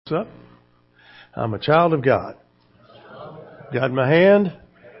What's up? I'm a child of God. Got in my hand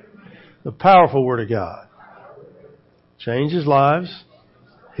the powerful Word of God. Changes lives,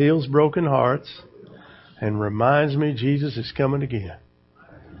 heals broken hearts, and reminds me Jesus is coming again.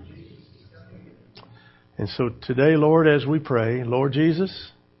 And so today, Lord, as we pray, Lord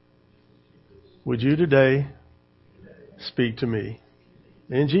Jesus, would you today speak to me?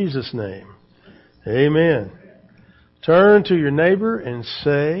 In Jesus' name, amen. Turn to your neighbor and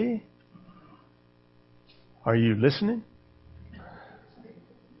say, are you listening?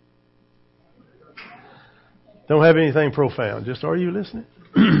 Don't have anything profound. Just, are you listening?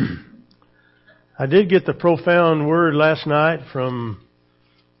 I did get the profound word last night from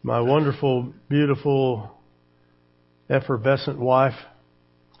my wonderful, beautiful, effervescent wife.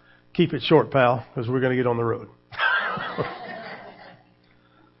 Keep it short, pal, because we're going to get on the road.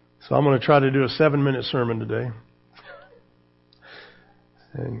 So I'm going to try to do a 7-minute sermon today.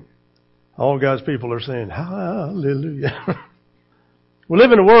 And all God's people are saying, hallelujah. We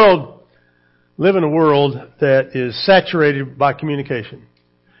live in a world that is saturated by communication.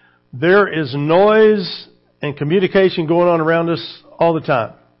 There is noise and communication going on around us all the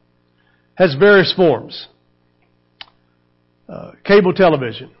time. Has various forms. Cable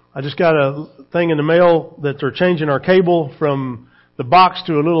television. I just got a thing in the mail that they're changing our cable from the box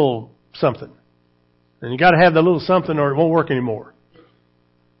to a little something. And you got to have the little something or it won't work anymore.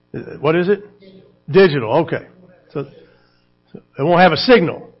 What is it? Digital. Okay. So it won't have a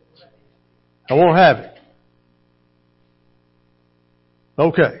signal. I won't have it.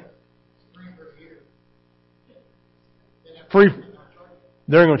 Okay. Free.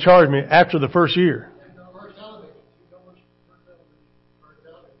 They're going to charge me after the first year.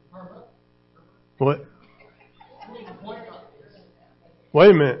 What?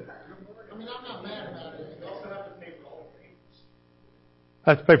 Wait a minute.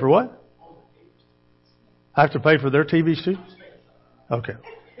 I have to pay for what? I have to pay for their TVs too? Okay.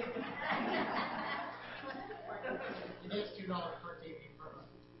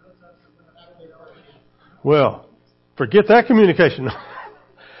 Well, forget that communication.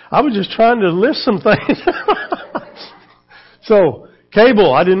 I was just trying to list some things. So,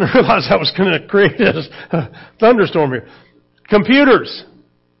 cable, I didn't realize I was going to create a thunderstorm here. Computers,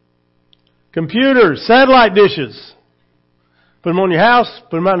 satellite dishes. Put them on your house,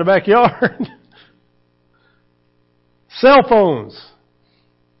 put them out in the backyard. Cell phones.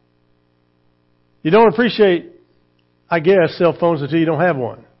 You don't appreciate, I guess, cell phones until you don't have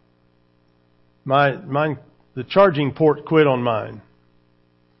one. Mine, the charging port quit on mine.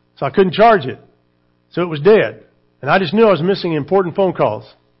 So I couldn't charge it. So it was dead. And I just knew I was missing important phone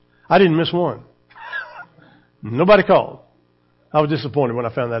calls. I didn't miss one. Nobody called. I was disappointed when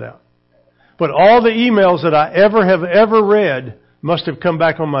I found that out. But all the emails that I have ever read must have come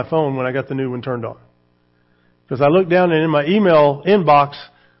back on my phone when I got the new one turned on. Because I looked down and in my email inbox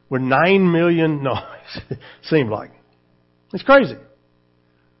were 9 million, no, it seemed like. It's crazy.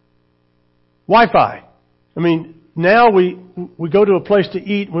 Wi-Fi. I mean, now we go to a place to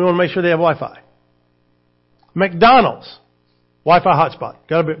eat, we want to make sure they have Wi-Fi. McDonald's. Wi-Fi hotspot.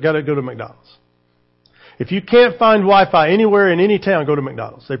 Gotta go to McDonald's. If you can't find Wi-Fi anywhere in any town, go to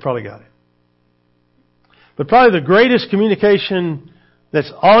McDonald's. They probably got it. But probably the greatest communication that's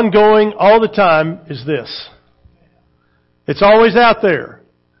ongoing all the time is this. It's always out there.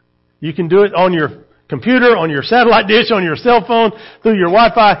 You can do it on your computer, on your satellite dish, on your cell phone, through your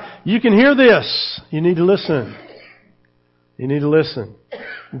Wi-Fi. You can hear this. You need to listen. You need to listen.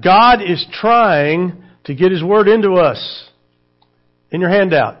 God is trying to get His Word into us. In your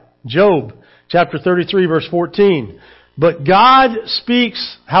handout, Job chapter 33 verse 14. But God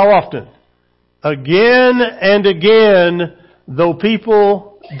speaks how often? Again and again, though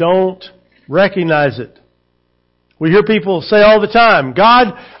people don't recognize it. We hear people say all the time, God,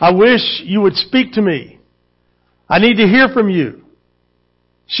 I wish you would speak to me. I need to hear from you.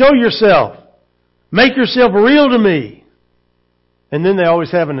 Show yourself. Make yourself real to me. And then they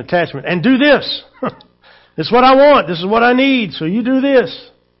always have an attachment. And do this. This is what I want. This is what I need. So you do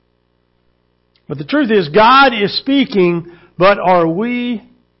this. But the truth is, God is speaking, but are we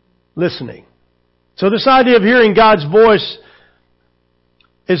listening? So this idea of hearing God's voice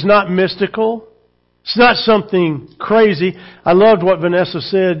is not mystical. It's not something crazy. I loved what Vanessa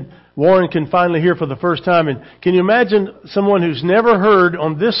said. Warren can finally hear for the first time. And can you imagine someone who's never heard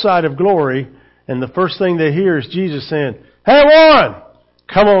on this side of glory, and the first thing they hear is Jesus saying, "Hey Warren,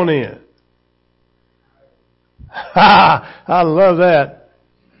 come on in." I love that.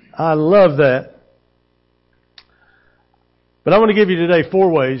 I love that. But I want to give you today four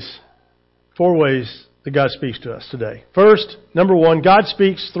ways that God speaks to us today. First, number one, God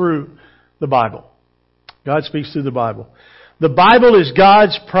speaks through the Bible. God speaks through the Bible. The Bible is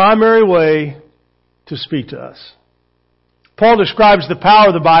God's primary way to speak to us. Paul describes the power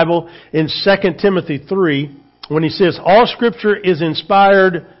of the Bible in 2 Timothy 3 when he says, all Scripture is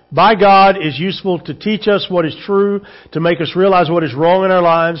inspired by God, is useful to teach us what is true, to make us realize what is wrong in our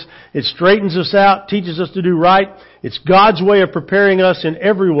lives. It straightens us out, teaches us to do right. It's God's way of preparing us in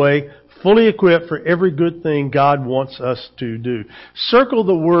every way, fully equipped for every good thing God wants us to do. Circle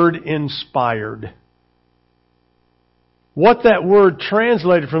the word inspired. What that word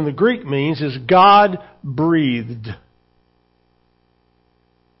translated from the Greek means is God breathed.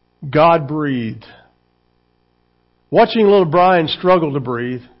 God breathed. Watching little Brian struggle to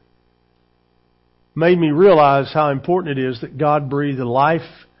breathe made me realize how important it is that God breathed life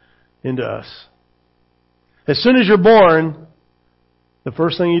into us. As soon as you're born, the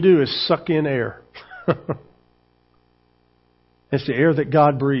first thing you do is suck in air. It's the air that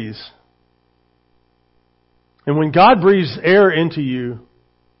God breathes. And when God breathes air into you,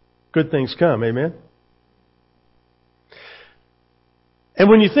 good things come. Amen? And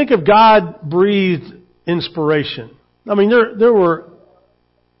when you think of God breathed inspiration, I mean, there were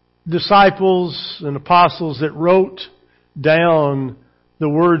disciples and apostles that wrote down the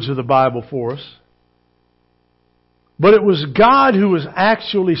words of the Bible for us. But it was God who was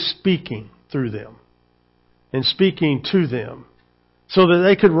actually speaking through them and speaking to them so that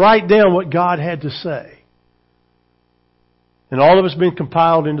they could write down what God had to say. And all of it's been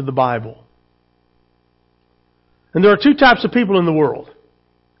compiled into the Bible. And there are two types of people in the world.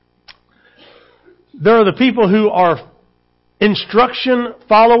 There are the people who are instruction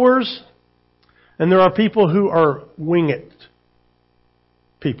followers, and there are people who are wing it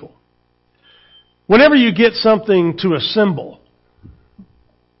people. Whenever you get something to assemble,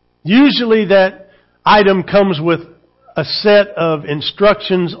 usually that item comes with a set of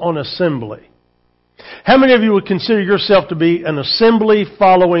instructions on assembly. How many of you would consider yourself to be an assembly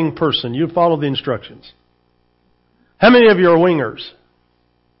following person? You follow the instructions. How many of you are wingers?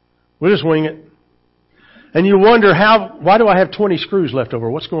 We just wing it. And you wonder, why do I have 20 screws left over?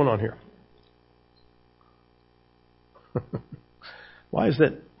 What's going on here? Why is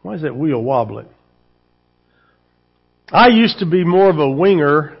that wheel wobbling? I used to be more of a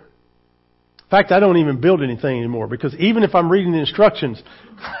winger. In fact, I don't even build anything anymore because even if I'm reading the instructions,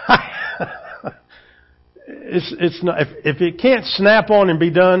 it's not, if it can't snap on and be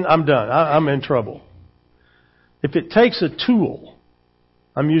done, I'm done. I'm in trouble. If it takes a tool,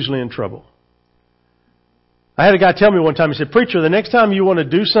 I'm usually in trouble. I had a guy tell me one time, he said, "Preacher, the next time you want to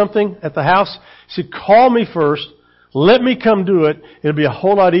do something at the house," he said, "call me first. Let me come do it. It'll be a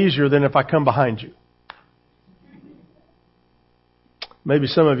whole lot easier than if I come behind you." Maybe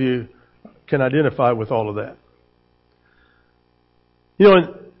some of you can identify with all of that. You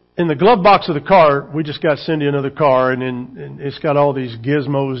know, in the glove box of the car, we just got Cindy another car, and it's got all these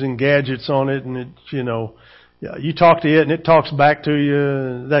gizmos and gadgets on it, and it, you know, you talk to it and it talks back to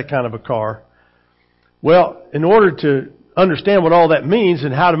you, that kind of a car. Well, in order to understand what all that means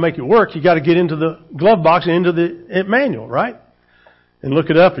and how to make it work, you got to get into the glove box and into the manual, right? And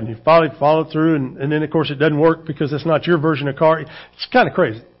look it up, and you follow it through, and then of course it doesn't work because it's not your version of car. It's kind of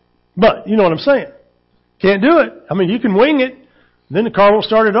crazy. But you know what I'm saying. Can't do it. I mean, you can wing it, then the car won't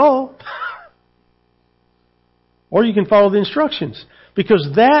start at all. Or you can follow the instructions. Because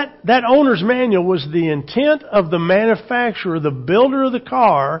that owner's manual was the intent of the manufacturer, the builder of the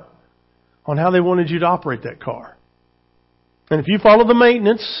car, on how they wanted you to operate that car. And if you follow the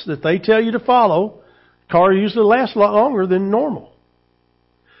maintenance that they tell you to follow, the car usually lasts a lot longer than normal.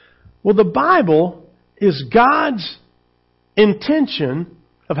 Well, the Bible is God's intention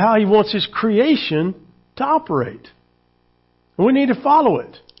of how He wants His creation to operate. And we need to follow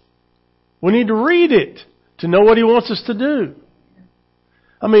it. We need to read it to know what He wants us to do.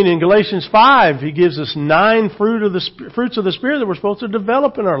 I mean, in Galatians 5, He gives us 9 fruits of the Spirit that we're supposed to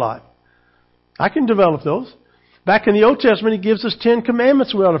develop in our life. I can develop those. Back in the Old Testament, He gives us 10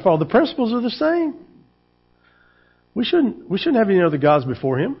 commandments we ought to follow. The principles are the same. We shouldn't have any other gods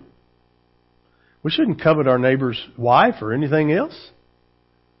before Him. We shouldn't covet our neighbor's wife or anything else.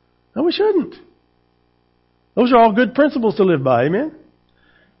 No, we shouldn't. Those are all good principles to live by. Amen?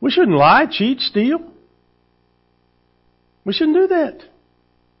 We shouldn't lie, cheat, steal. We shouldn't do that.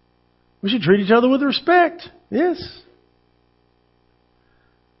 We should treat each other with respect. Yes.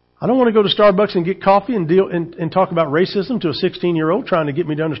 I don't want to go to Starbucks and get coffee and talk about racism to a 16-year-old trying to get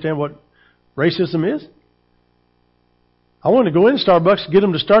me to understand what racism is. I want to go in Starbucks, get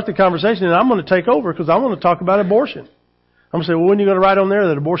them to start the conversation, and I'm going to take over because I want to talk about abortion. I'm going to say, well, when are you going to write on there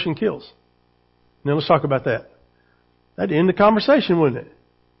that abortion kills? Now let's talk about that. That'd end the conversation, wouldn't it?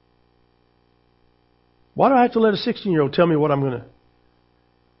 Why do I have to let a 16-year-old tell me what I'm going to...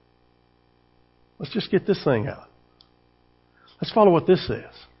 Let's just get this thing out. Let's follow what this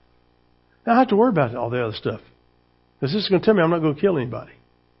says. Now I don't have to worry about all the other stuff. Because this is going to tell me I'm not going to kill anybody.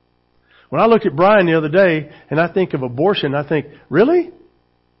 When I look at Brian the other day and I think of abortion, I think, really?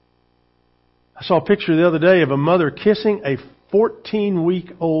 I saw a picture the other day of a mother kissing a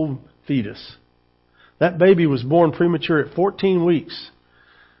 14-week-old fetus. That baby was born premature at 14 weeks.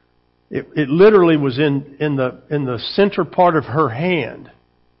 It literally was in the center part of her hand.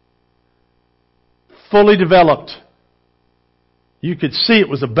 Fully developed. You could see it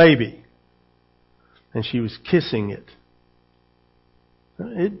was a baby. And she was kissing it.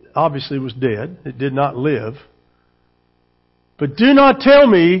 It obviously was dead. It did not live. But do not tell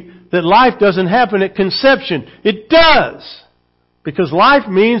me that life doesn't happen at conception. It does. Because life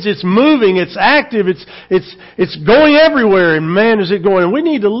means it's moving, it's active, it's going everywhere, and man, is it going. And we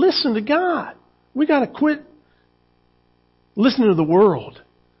need to listen to God. We got to quit listening to the world.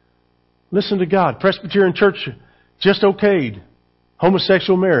 Listen to God. Presbyterian Church just okayed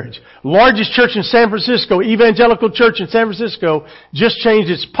homosexual marriage. Largest church in San Francisco, Evangelical Church in San Francisco, just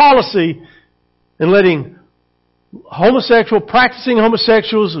changed its policy in letting practicing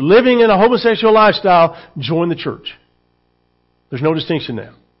homosexuals living in a homosexual lifestyle join the church. There's no distinction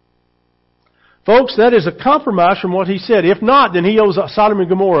now. Folks, that is a compromise from what he said. If not, then he owes Sodom and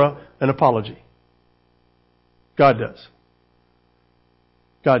Gomorrah an apology. God does.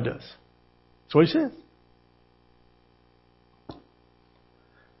 God does. That's what he said.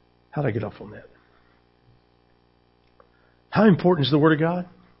 How did I get off on that? How important is the Word of God?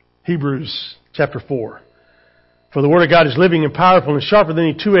 Hebrews chapter 4. For the Word of God is living and powerful and sharper than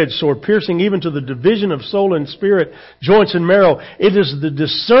any two-edged sword, piercing even to the division of soul and spirit, joints and marrow. It is the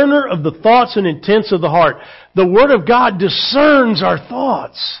discerner of the thoughts and intents of the heart. The Word of God discerns our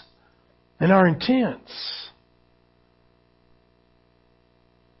thoughts and our intents.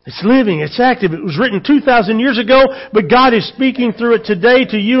 It's living, it's active. It was written 2,000 years ago, but God is speaking through it today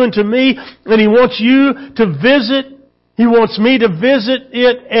to you and to me, and He wants you to visit. He wants me to visit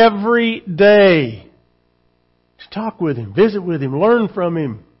it every day. Talk with Him, visit with Him, learn from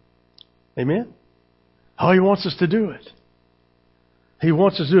Him. Amen? Oh, He wants us to do it. He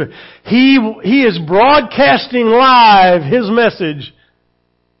wants us to do it. He is broadcasting live His message,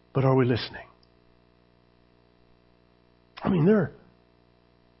 but are we listening? I mean,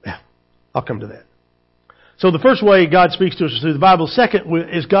 I'll come to that. So the first way God speaks to us is through the Bible. Second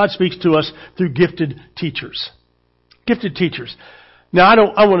is God speaks to us through gifted teachers. Gifted teachers. Now,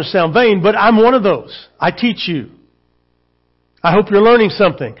 I want to sound vain, but I'm one of those. I teach you. I hope you're learning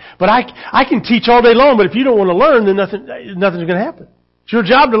something. But I can teach all day long, but if you don't want to learn, then nothing's going to happen. It's your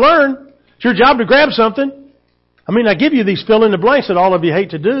job to learn. It's your job to grab something. I mean, I give you these fill in the blanks that all of you hate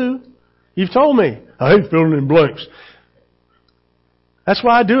to do. You've told me, I hate filling in blanks. That's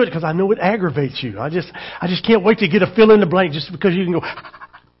why I do it, because I know it aggravates you. I just can't wait to get a fill in the blank just because you can go,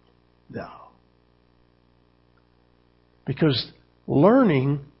 no. Because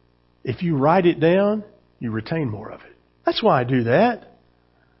learning, if you write it down, you retain more of it. That's why I do that.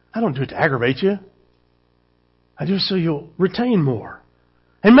 I don't do it to aggravate you. I do it so you'll retain more.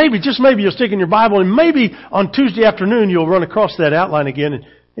 And just maybe you'll stick in your Bible, and maybe on Tuesday afternoon you'll run across that outline again, and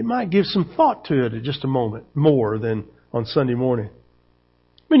it might give some thought to it in just a moment, more than on Sunday morning.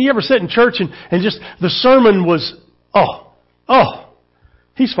 I mean, you ever sit in church and just the sermon was,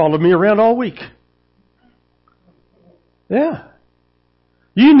 he's followed me around all week. Yeah.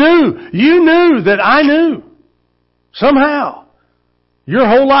 You knew that I knew. Somehow. Your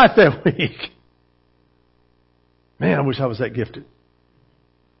whole life that week. Man, I wish I was that gifted.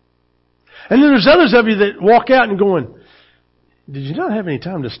 And then there's others of you that walk out and going, did you not have any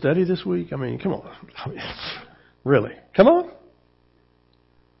time to study this week? I mean, come on. Really? Come on.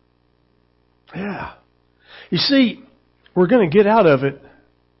 Yeah. You see, we're going to get out of it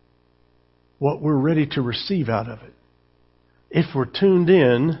what we're ready to receive out of it. If we're tuned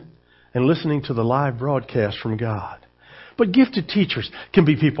in and listening to the live broadcast from God. But gifted teachers can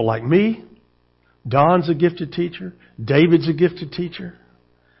be people like me. Don's a gifted teacher. David's a gifted teacher.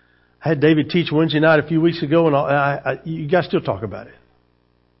 I had David teach Wednesday night a few weeks ago, and you guys still talk about it.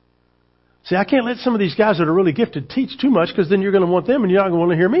 See, I can't let some of these guys that are really gifted teach too much, because then you're going to want them and you're not going to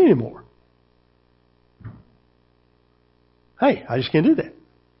want to hear me anymore. Hey, I just can't do that.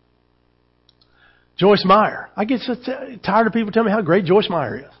 Joyce Meyer. I get so tired of people telling me how great Joyce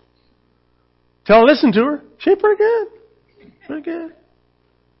Meyer is. Till I listen to her, she's pretty good. Pretty good.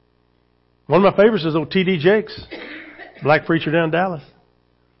 One of my favorites is old T.D. Jakes, black preacher down in Dallas.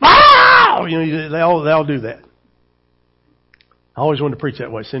 wow! They all do that. I always wanted to preach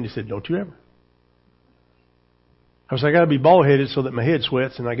that way. Cindy said, don't you ever. I was like, I got to be bald-headed so that my head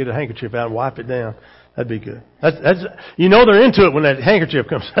sweats and I get a handkerchief out and wipe it down. That'd be good. That's they're into it when that handkerchief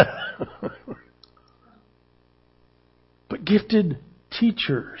comes out. But gifted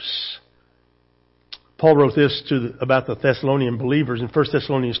teachers. Paul wrote this about the Thessalonian believers in 1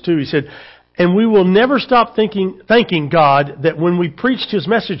 Thessalonians 2. He said, and we will never stop thanking God that when we preached His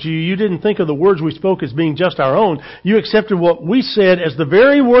message to you, you didn't think of the words we spoke as being just our own. You accepted what we said as the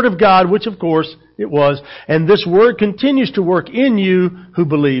very Word of God, which of course it was. And this Word continues to work in you who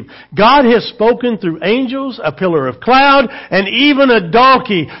believe. God has spoken through angels, a pillar of cloud, and even a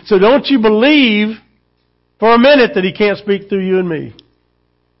donkey. So don't you believe for a minute that He can't speak through you and me.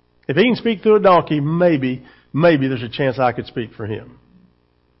 If He can speak through a donkey, maybe there's a chance I could speak for Him.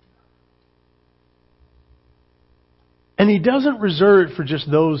 And He doesn't reserve it for just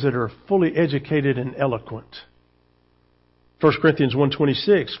those that are fully educated and eloquent. 1 Corinthians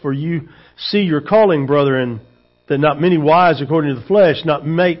 1:26, for you see your calling, brethren, that not many wise according to the flesh, not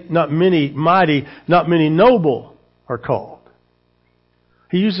many mighty, not many noble are called.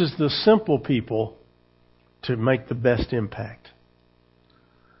 He uses the simple people to make the best impact.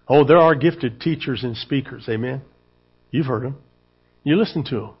 Oh, there are gifted teachers and speakers, amen? You've heard them. You listen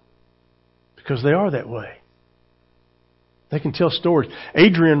to them because they are that way. They can tell stories.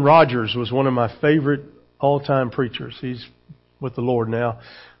 Adrian Rogers was one of my favorite all-time preachers. He's with the Lord now.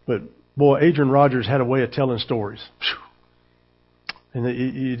 But boy, Adrian Rogers had a way of telling stories. And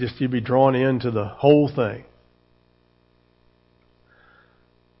you'd be drawn into the whole thing.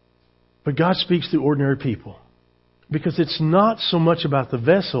 But God speaks through ordinary people. Because it's not so much about the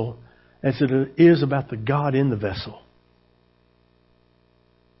vessel as it is about the God in the vessel.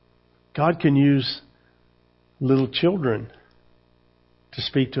 God can use little children to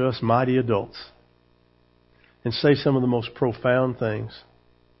speak to us mighty adults and say some of the most profound things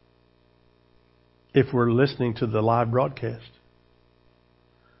if we're listening to the live broadcast.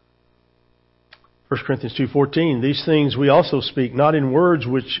 1 Corinthians 2:14, these things we also speak, not in words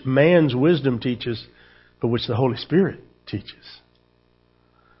which man's wisdom teaches, but which the Holy Spirit teaches.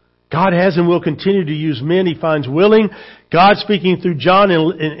 God has and will continue to use men He finds willing. God speaking through John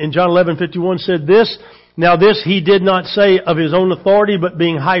in John 11:51 said this, now this He did not say of His own authority, but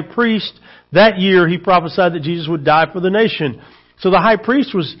being high priest, that year He prophesied that Jesus would die for the nation. So the high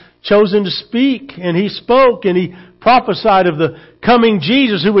priest was chosen to speak, and he spoke, and he prophesied of the coming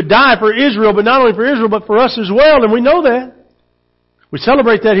Jesus who would die for Israel, but not only for Israel, but for us as well, and we know that. We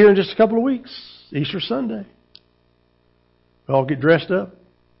celebrate that here in just a couple of weeks, Easter Sunday. We all get dressed up,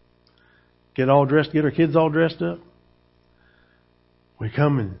 get our kids all dressed up. We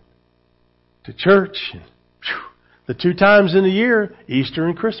come to church, and the 2 times in the year, Easter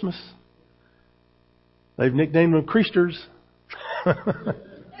and Christmas. They've nicknamed them Creasters.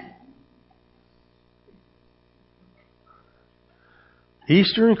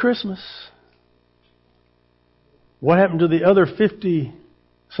 Easter and Christmas. What happened to the other 50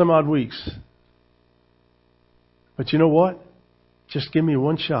 some odd weeks? But you know what? Just give me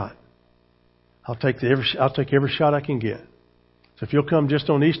one shot. I'll take every shot I can get. So if you'll come just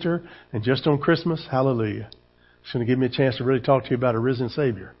on Easter and just on Christmas, hallelujah. It's going to give me a chance to really talk to you about a risen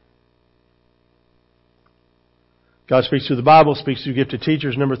Savior. God speaks through the Bible, speaks through gifted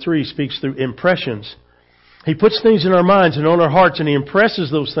teachers. Number 3, He speaks through impressions. He puts things in our minds and on our hearts, and He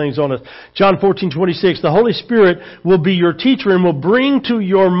impresses those things on us. John 14:26, the Holy Spirit will be your teacher and will bring to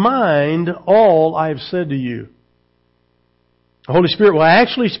your mind all I have said to you. The Holy Spirit will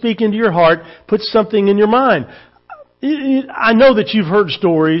actually speak into your heart, put something in your mind. I know that you've heard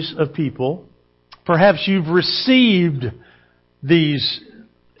stories of people. Perhaps you've received these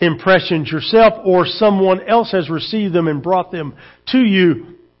impressions yourself, or someone else has received them and brought them to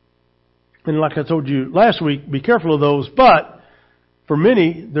you. And like I told you last week, be careful of those. But for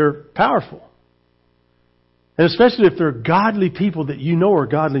many, they're powerful. And especially if they're godly people that you know are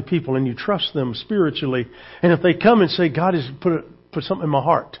godly people and you trust them spiritually. And if they come and say, God has put something in my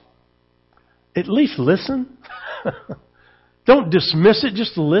heart, at least listen. Don't dismiss it,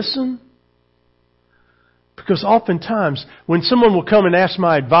 just listen. Because oftentimes, when someone will come and ask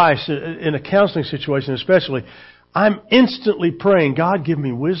my advice in a counseling situation especially, I'm instantly praying, God, give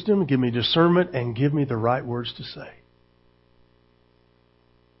me wisdom, give me discernment, and give me the right words to say.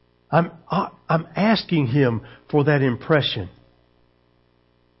 I'm asking Him for that impression.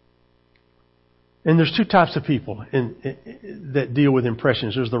 And there's 2 types of people that deal with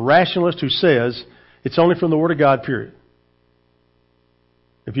impressions. There's the rationalist who says it's only from the Word of God, period.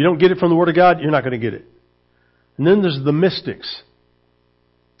 If you don't get it from the Word of God, you're not going to get it. And then there's the mystics.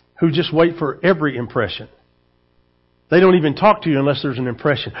 who just wait for every impression. They don't even talk to you unless there's an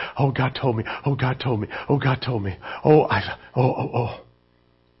impression. Oh, God told me. Oh, God told me. Oh, God told me. Oh.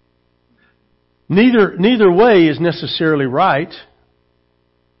 Neither way is necessarily right.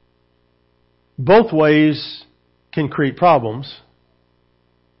 Both ways can create problems.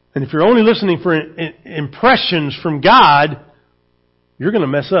 And if you're only listening for impressions from God, you're going to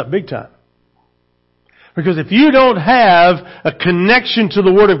mess up big time. Because if you don't have a connection to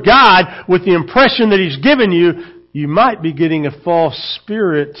the Word of God with the impression that He's given you, you might be getting a false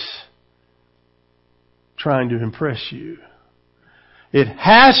spirit trying to impress you. It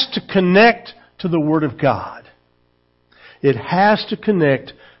has to connect to the Word of God. It has to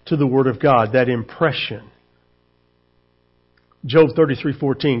connect to the Word of God, that impression. Job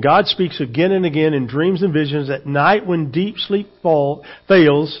 33:14. God speaks again and again in dreams and visions at night when deep sleep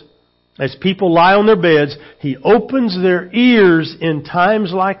fails. As people lie on their beds, He opens their ears in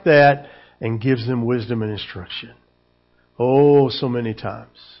times like that and gives them wisdom and instruction. Oh, so many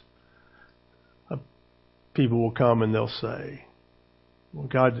times. People will come and they'll say, well,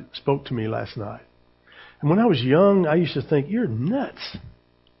 God spoke to me last night. And when I was young, I used to think, you're nuts.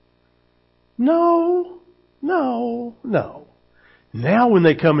 No. Now when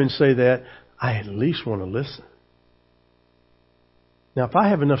they come and say that, I at least want to listen. Now, if I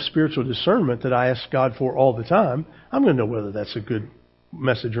have enough spiritual discernment that I ask God for all the time, I'm going to know whether that's a good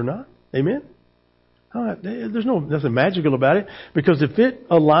message or not. Amen? There's nothing magical about it. Because if it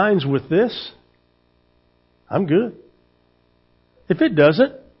aligns with this, I'm good. If it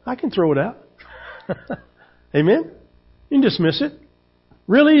doesn't, I can throw it out. Amen? You can dismiss it.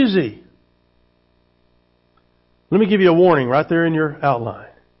 Real easy. Let me give you a warning right there in your outline.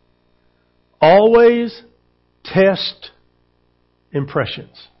 Always test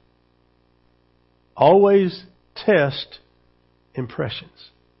impressions. Always test impressions.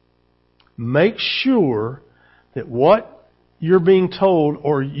 Make sure that what you're being told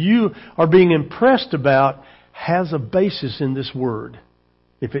or you are being impressed about has a basis in this Word.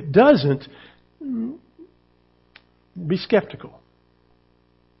 If it doesn't, be skeptical.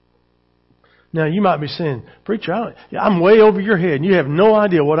 Now, you might be saying, Preacher, I'm way over your head and you have no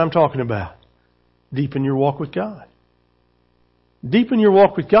idea what I'm talking about. Deepen your walk with God. Deepen your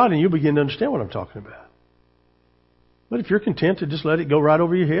walk with God and you'll begin to understand what I'm talking about. But if you're content to just let it go right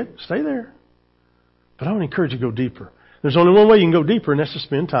over your head, stay there. But I want to encourage you to go deeper. There's only one way you can go deeper, and that's to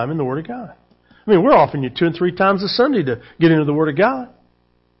spend time in the Word of God. I mean, we're offering you 2 and 3 times a Sunday to get into the Word of God.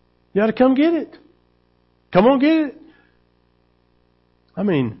 You ought to come get it. Come on, get it. I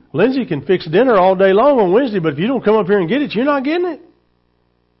mean, Lindsay can fix dinner all day long on Wednesday, but if you don't come up here and get it, you're not getting it.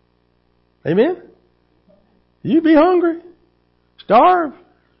 Amen? You be hungry. Starve.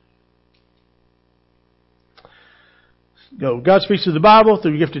 God speaks through the Bible,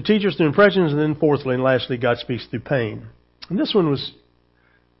 through gifted teachers, through impressions, and then fourthly and lastly, God speaks through pain. And this one was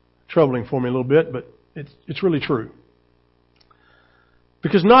troubling for me a little bit, but it's really true.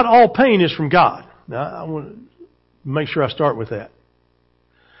 Because not all pain is from God. Now, I want to make sure I start with that.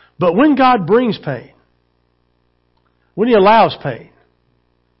 But when God brings pain, when He allows pain,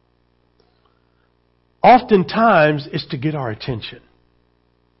 oftentimes it's to get our attention.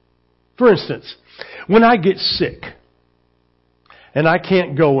 For instance, when I get sick and I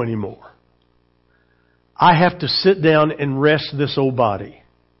can't go anymore, I have to sit down and rest this old body.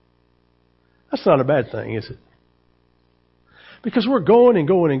 That's not a bad thing, is it? Because we're going and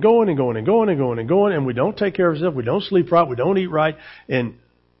going and going and going and going and going and going, and we don't take care of ourselves, we don't sleep right, we don't eat right, and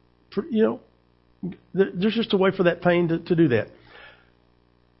there's just a way for that pain to do that.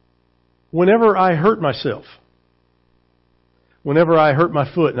 Whenever I hurt myself, whenever I hurt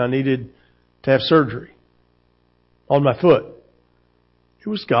my foot and I needed to have surgery on my foot, it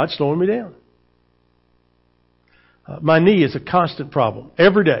was God slowing me down. My knee is a constant problem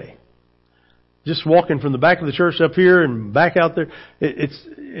every day. Just walking from the back of the church up here and back out there,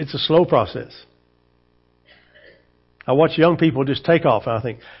 it's a slow process. I watch young people just take off and I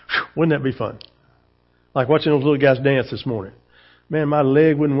think, wouldn't that be fun? Like watching those little guys dance this morning. Man, my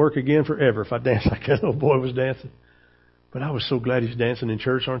leg wouldn't work again forever if I danced like that little boy was dancing. But I was so glad he's dancing in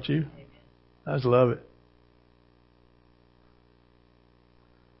church, aren't you? I just love it.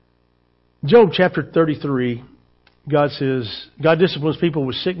 Job chapter 33, God says, God disciplines people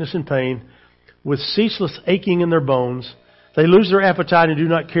with sickness and pain, with ceaseless aching in their bones. They lose their appetite and do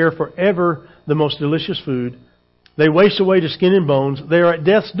not care for ever the most delicious food. They waste away to skin and bones. They are at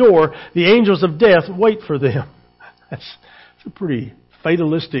death's door. The angels of death wait for them. That's a pretty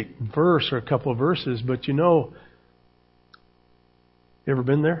fatalistic verse or a couple of verses, but you ever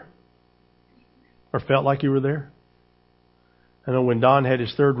been there? Or felt like you were there? I know when Don had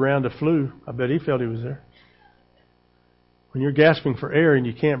his 3rd round of flu, I bet he felt he was there. When you're gasping for air and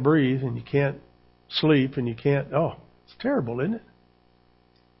you can't breathe and you can't sleep and you can't, it's terrible, isn't it?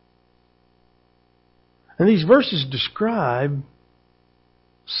 And these verses describe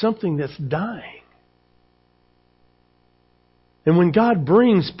something that's dying. And when God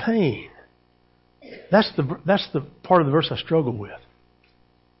brings pain, that's the part of the verse I struggle with.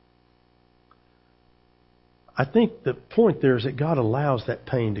 I think the point there is that God allows that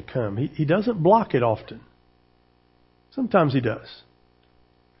pain to come. He doesn't block it often. Sometimes He does.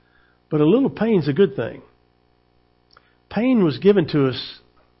 But a little pain's a good thing. Pain was given to us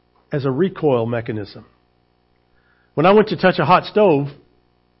as a recoil mechanism. When I went to touch a hot stove,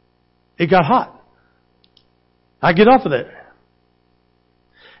 it got hot. I get off of there.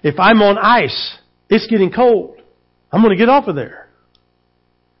 If I'm on ice, it's getting cold. I'm going to get off of there.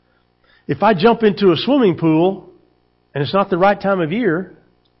 If I jump into a swimming pool and it's not the right time of year,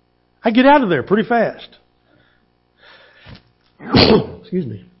 I get out of there pretty fast. Excuse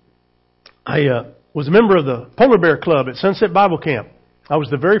me. I was a member of the Polar Bear Club at Sunset Bible Camp. I was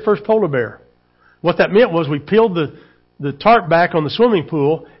the very first polar bear. What that meant was we peeled the tarp back on the swimming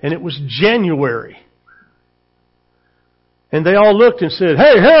pool, and it was January. And they all looked and said,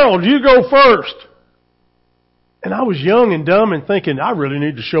 "Hey, Harold, you go first." And I was young and dumb and thinking, I really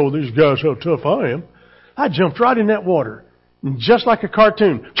need to show these guys how tough I am. I jumped right in that water. And just like a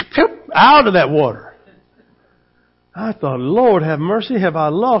cartoon, out of that water. I thought, Lord have mercy, have I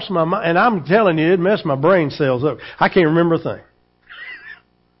lost my mind? And I'm telling you, it messed my brain cells up. I can't remember a thing.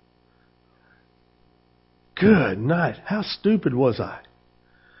 Good night. How stupid was I?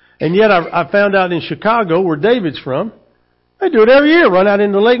 And yet I found out in Chicago, where David's from, they do it every year, run out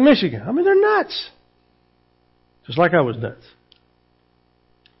into Lake Michigan. I mean, they're nuts. Just like I was nuts.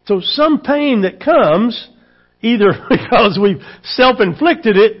 So some pain that comes, either because we've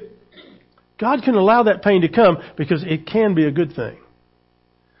self-inflicted it, God can allow that pain to come because it can be a good thing.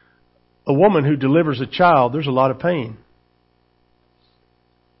 A woman who delivers a child, there's a lot of pain.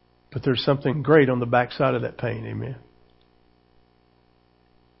 But there's something great on the backside of that pain, amen?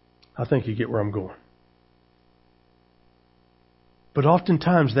 I think you get where I'm going. But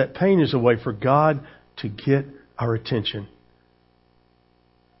oftentimes that pain is a way for God to get our attention.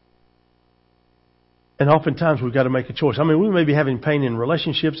 And oftentimes we've got to make a choice. I mean, we may be having pain in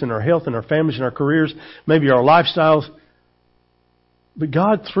relationships, in our health, in our families, in our careers, maybe our lifestyles. But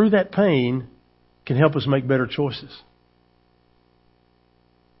God, through that pain, can help us make better choices.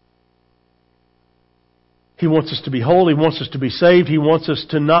 He wants us to be whole. He wants us to be saved. He wants us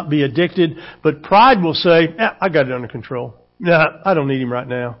to not be addicted. But pride will say, I got it under control. I don't need Him right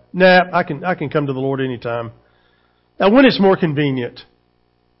now. I can come to the Lord anytime. Now, when it's more convenient.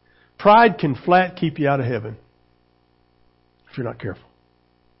 Pride can flat keep you out of heaven if you're not careful.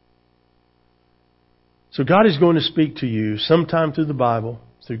 So God is going to speak to you sometime through the Bible,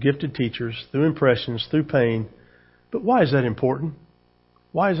 through gifted teachers, through impressions, through pain. But why is that important?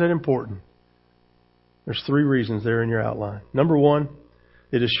 Why is that important? There's 3 reasons there in your outline. Number 1,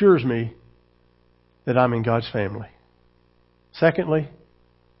 it assures me that I'm in God's family. Secondly,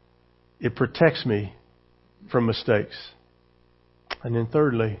 it protects me from mistakes. And then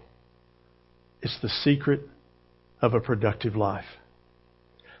thirdly, it's the secret of a productive life.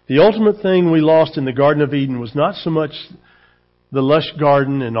 The ultimate thing we lost in the Garden of Eden was not so much the lush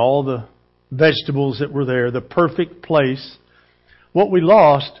garden and all the vegetables that were there, the perfect place. What we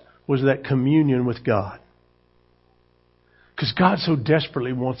lost was that communion with God. Because God so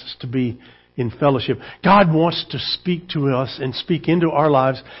desperately wants us to be in fellowship. God wants to speak to us and speak into our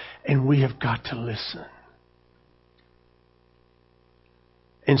lives, and we have got to listen.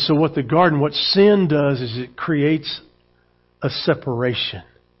 And so what sin does is it creates a separation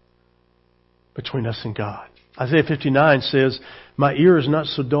between us and God. Isaiah 59 says, "My ear is not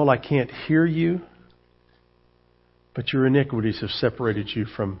so dull I can't hear you, but your iniquities have separated you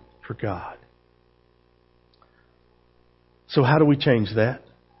from God." So how do we change that?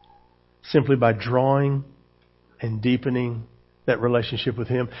 Simply by drawing and deepening that relationship with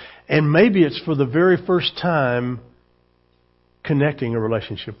Him. And maybe it's for the very first time connecting a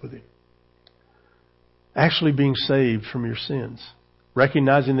relationship with Him. Actually being saved from your sins.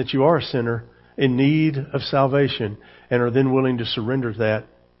 Recognizing that you are a sinner in need of salvation and are then willing to surrender that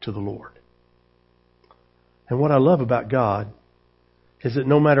to the Lord. And what I love about God is that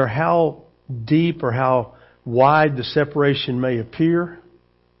no matter how deep or how wide the separation may appear,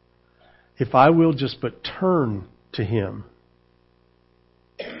 if I will just but turn to Him,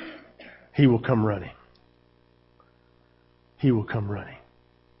 He will come running. He will come running.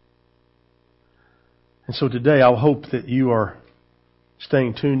 And so today I hope that you are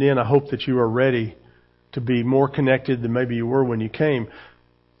staying tuned in. I hope that you are ready to be more connected than maybe you were when you came.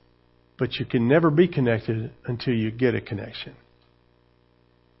 But you can never be connected until you get a connection.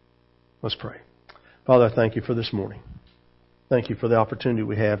 Let's pray. Father, I thank you for this morning. Thank you for the opportunity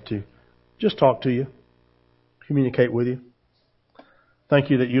we have to just talk to you, communicate with you. Thank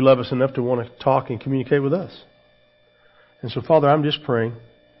you that you love us enough to want to talk and communicate with us. And so, Father, I'm just praying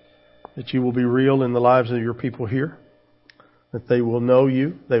that you will be real in the lives of your people here, that they will know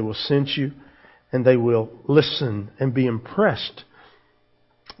you, they will sense you, and they will listen and be impressed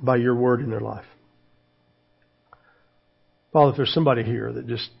by your word in their life. Father, if there's somebody here that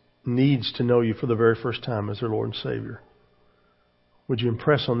just needs to know you for the very first time as their Lord and Savior, would you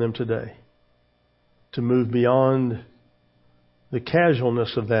impress on them today to move beyond the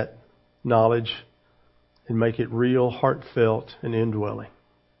casualness of that knowledge and make it real, heartfelt, and indwelling.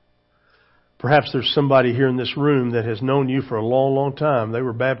 Perhaps there's somebody here in this room that has known you for a long, long time. They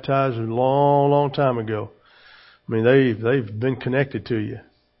were baptized a long, long time ago. I mean, they've been connected to you.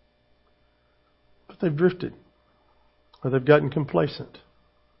 But they've drifted. Or they've gotten complacent.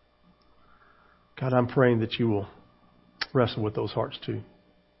 God, I'm praying that you will wrestle with those hearts too.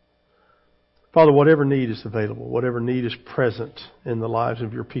 Father, whatever need is available, whatever need is present in the lives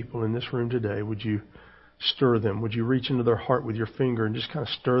of your people in this room today, would you stir them? Would you reach into their heart with your finger and just kind of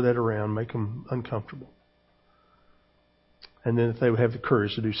stir that around, make them uncomfortable? And then if they would have the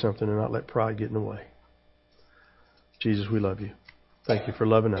courage to do something and not let pride get in the way. Jesus, we love you. Thank you for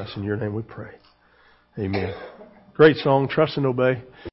loving us. In your name we pray. Amen. Great song, Trust and Obey.